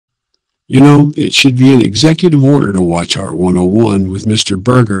You know, it should be an executive order to watch Art 101 with Mr.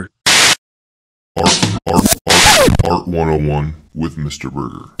 Burgher. Art 101 with Mr.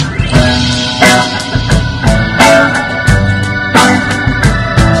 Burgher.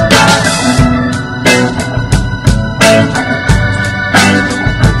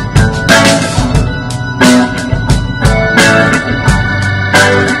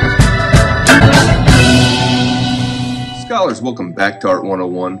 Scholars, welcome back to Art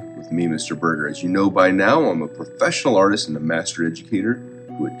 101 with me, Mr. Burgher. As you know by now, I'm a professional artist and a master educator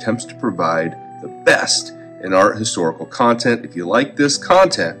who attempts to provide the best in art historical content. If you like this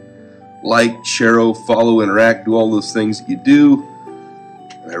content, like, share, follow, interact, do all those things that you do,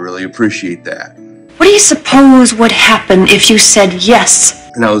 and I really appreciate that. What do you suppose would happen if you said yes?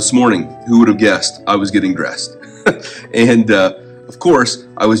 Now this morning, who would have guessed I was getting dressed? And of course,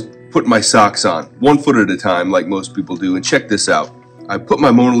 I was putting my socks on, 1 foot at a time like most people do, and check this out. I put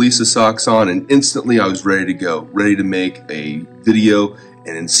my Mona Lisa socks on and instantly I was ready to go, ready to make a video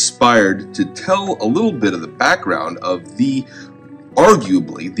and inspired to tell a little bit of the background of the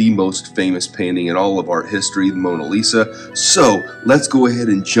arguably the most famous painting in all of art history, the Mona Lisa. So let's go ahead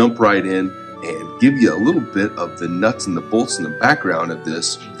and jump right in and give you a little bit of the nuts and the bolts and the background of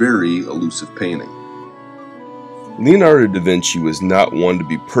this very elusive painting. Leonardo da Vinci was not one to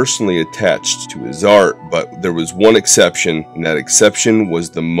be personally attached to his art, but there was one exception, and that exception was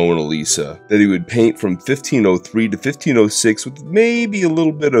the Mona Lisa, that he would paint from 1503 to 1506 with maybe a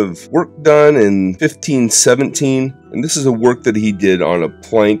little bit of work done in 1517, and this is a work that he did on a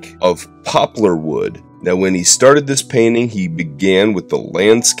plank of poplar wood. Now, when he started this painting, he began with the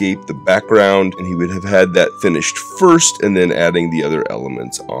landscape, the background, and he would have had that finished first and then adding the other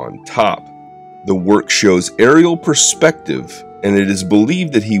elements on top. The work shows aerial perspective, and it is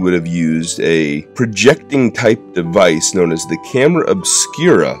believed that he would have used a projecting type device known as the camera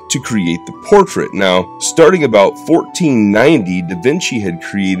obscura to create the portrait. Now, starting about 1490, Da Vinci had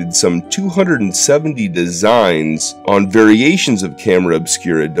created some 270 designs on variations of camera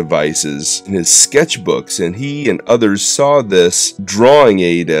obscura devices in his sketchbooks, and he and others saw this drawing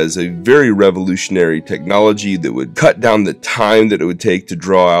aid as a very revolutionary technology that would cut down the time that it would take to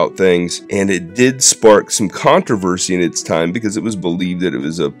draw out things, and it did spark some controversy in its time because it was believed that it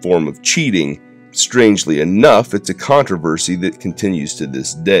was a form of cheating. Strangely enough, it's a controversy that continues to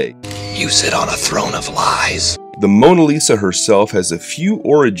this day. You sit on a throne of lies. The Mona Lisa herself has a few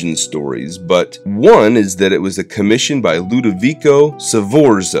origin stories, but one is that it was a commission by Ludovico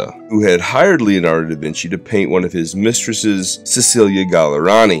Sforza, who had hired Leonardo da Vinci to paint one of his mistresses, Cecilia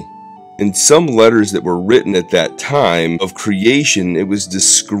Gallerani. In some letters that were written at that time of creation, it was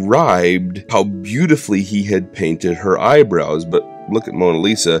described how beautifully he had painted her eyebrows, but look at Mona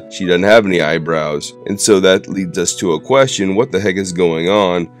Lisa, she doesn't have any eyebrows. And so that leads us to a question, what the heck is going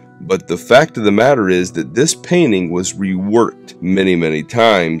on? But the fact of the matter is that this painting was reworked many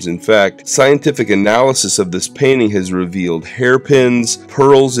times. In fact, scientific analysis of this painting has revealed hairpins,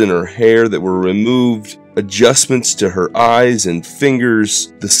 pearls in her hair that were removed, adjustments to her eyes and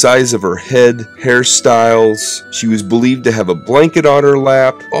fingers, the size of her head, hairstyles. She was believed to have a blanket on her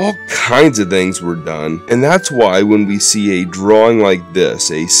lap. All kinds of things were done. And that's why when we see a drawing like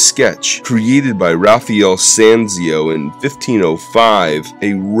this, a sketch created by Raphael Sanzio in 1505,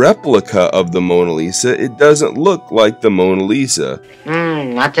 a replica of the Mona Lisa, it doesn't look like the Mona Lisa.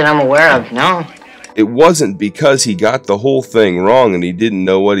 Not that I'm aware of, no. It wasn't because he got the whole thing wrong and he didn't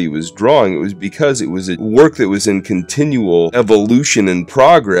know what he was drawing. It was because it was a work that was in continual evolution and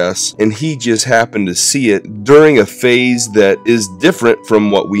progress, and he just happened to see it during a phase that is different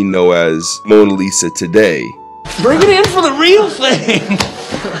from what we know as Mona Lisa today. Bring it in for the real thing.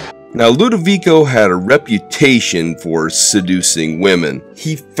 Now, Ludovico had a reputation for seducing women.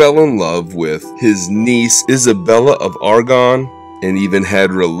 He fell in love with his niece Isabella of Aragon, and even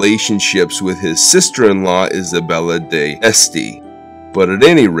had relationships with his sister-in-law Isabella de Este. But at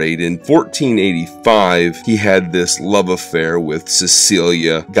any rate, in 1485, he had this love affair with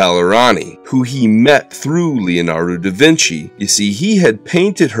Cecilia Gallerani, who he met through Leonardo da Vinci. You see, he had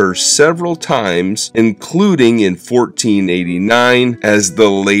painted her several times, including in 1489 as the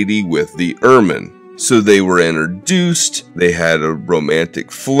lady with the ermine. So they were introduced, they had a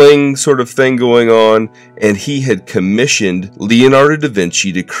romantic fling sort of thing going on, and he had commissioned Leonardo da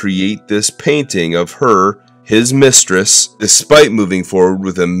Vinci to create this painting of her, his mistress, despite moving forward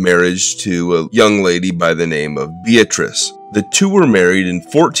with a marriage to a young lady by the name of Beatrice. The two were married in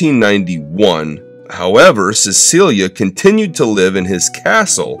 1491. However, Cecilia continued to live in his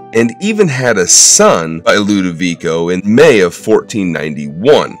castle and even had a son by Ludovico in May of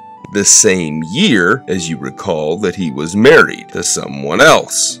 1491. The same year, as you recall, that he was married to someone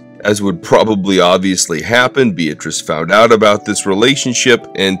else. As would probably obviously happen, Beatrice found out about this relationship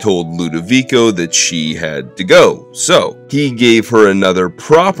and told Ludovico that she had to go. So, he gave her another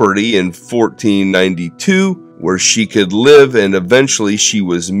property in 1492 where she could live, and eventually she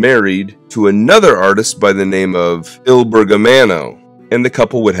was married to another artist by the name of Il Bergamasco, and the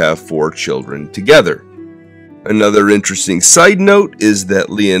couple would have 4 children together. Another interesting side note is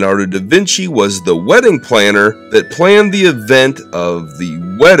that Leonardo da Vinci was the wedding planner that planned the event of the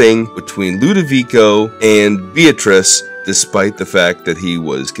wedding between Ludovico and Beatrice, despite the fact that he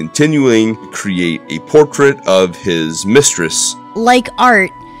was continuing to create a portrait of his mistress. Like art,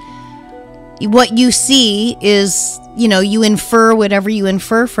 what you see is, you infer whatever you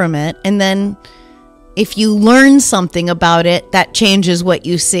infer from it, and then if you learn something about it, that changes what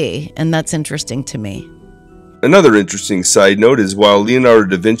you see, and that's interesting to me. Another interesting side note is while Leonardo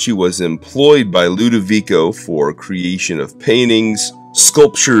da Vinci was employed by Ludovico for creation of paintings,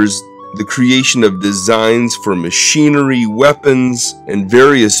 sculptures, the creation of designs for machinery, weapons, and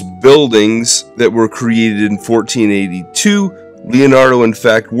various buildings that were created in 1482, Leonardo in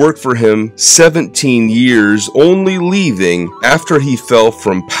fact worked for him 17 years, only leaving after he fell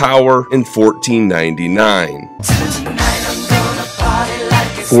from power in 1499.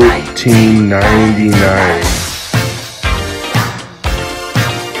 1499.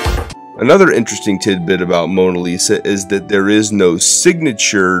 Another interesting tidbit about Mona Lisa is that there is no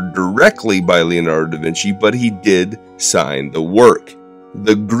signature directly by Leonardo da Vinci, but he did sign the work.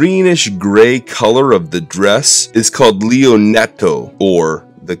 The greenish-gray color of the dress is called leonetto, or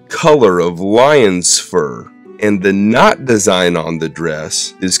the color of lion's fur, and the knot design on the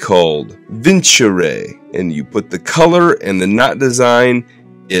dress is called vincere, and you put the color and the knot design,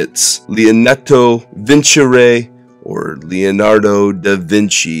 it's Leonetto Vincere, or Leonardo da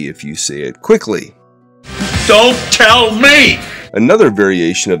Vinci if you say it quickly. Don't tell me! Another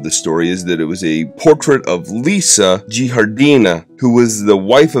variation of the story is that it was a portrait of Lisa Giardina, who was the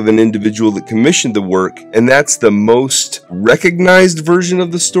wife of an individual that commissioned the work, and that's the most recognized version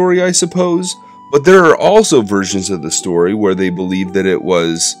of the story, I suppose. But there are also versions of the story where they believe that it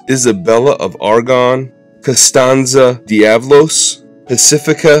was Isabella of Aragon, Costanza Diavlos,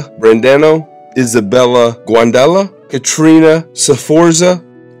 Pacifica Brandano, Isabella Guandella, Katrina Sforza,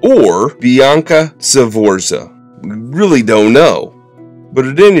 or Bianca Sforza. We really don't know. But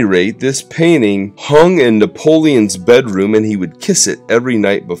at any rate, this painting hung in Napoleon's bedroom, and he would kiss it every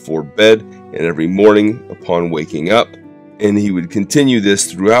night before bed and every morning upon waking up. And he would continue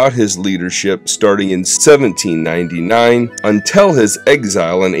this throughout his leadership, starting in 1799 until his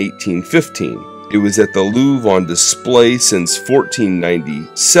exile in 1815. It was at the Louvre on display since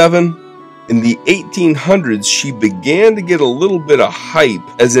 1497. In the 1800s, she began to get a little bit of hype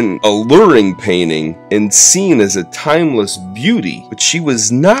as an alluring painting and seen as a timeless beauty, but she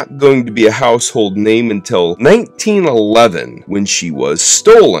was not going to be a household name until 1911 when she was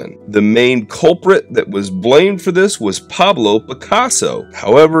stolen. The main culprit that was blamed for this was Pablo Picasso.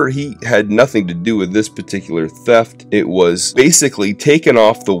 However, he had nothing to do with this particular theft. It was basically taken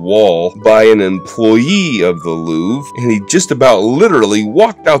off the wall by an employee of the Louvre, and he just about literally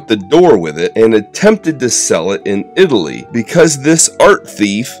walked out the door with it and attempted to sell it in Italy. Because this art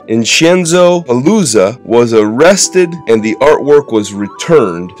thief, Vincenzo Paluzza, was arrested and the artwork was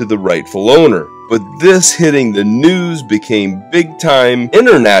returned to the rightful owner. But this hitting the news became big-time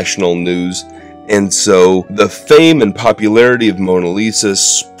international news, and so the fame and popularity of Mona Lisa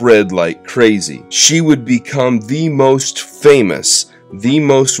spread like crazy. She would become the most famous, the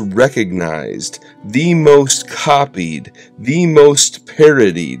most recognized, the most copied, the most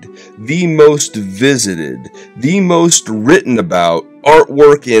parodied, the most visited, the most written about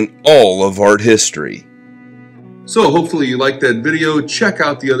artwork in all of art history. So hopefully you liked that video. Check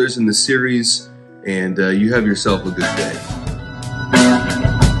out the others in the series, and you have yourself a good day.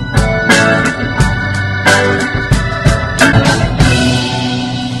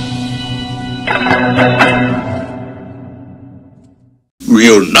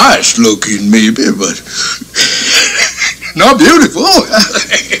 Real nice looking maybe, but not beautiful.